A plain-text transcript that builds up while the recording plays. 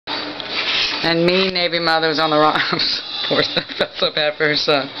And me, Navy mother, was on the wrong. Poor stuff, felt so bad for her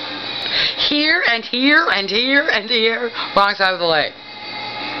son. Here and here and here and here, wrong side of the lake.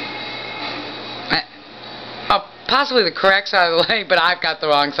 Possibly the correct side of the lake, but I've got the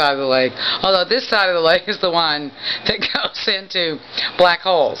wrong side of the lake. Although this side of the lake is the one that goes into black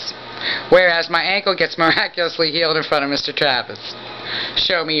holes. Whereas my ankle gets miraculously healed in front of Mr. Travis.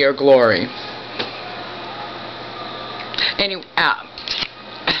 Show me your glory. Anyway,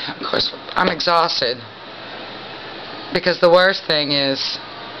 of course, I'm exhausted. Because the worst thing is,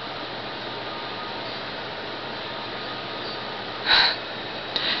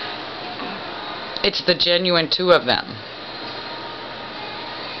 it's the genuine two of them.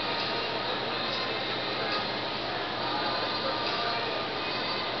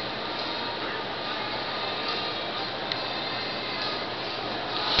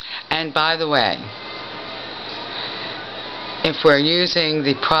 And by the way, if we're using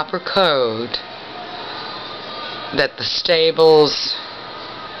the proper code that the stables...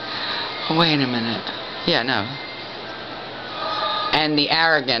 Oh, wait a minute. Yeah, no. And the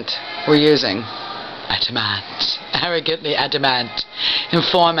arrogant we're using. Adamant. Arrogantly adamant.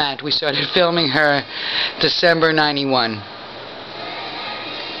 Informant. We started filming her December 91.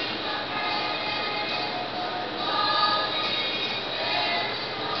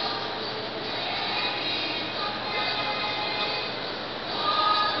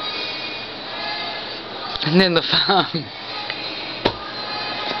 And then the phone.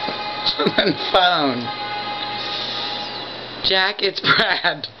 And the phone. Jack, it's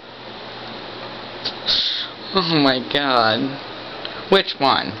Brad. Oh my God. Which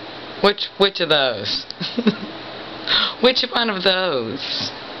one? Which of those? Which one of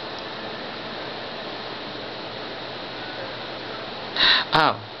those?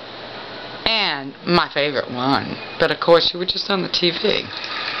 Oh. And my favorite one. But of course you were just on the TV.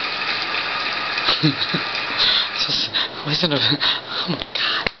 Just listen to... Oh my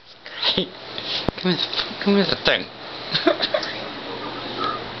God. It's great. Come here the thing.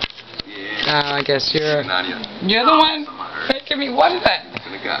 Oh, I guess you're the one making me wonder.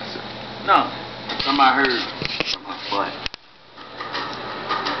 No, somebody heard from my butt.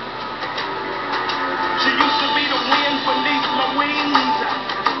 She used to be the wind beneath my wings,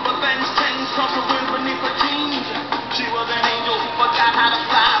 but things changed 'cause the wind beneath her jeans. She was an angel who forgot how to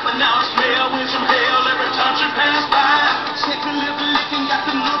fly, but now I smell with some hell every time she passed by. Sexy lip licking, got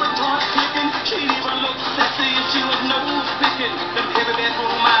the little toys clicking. She even looked sexy if she was nose picking.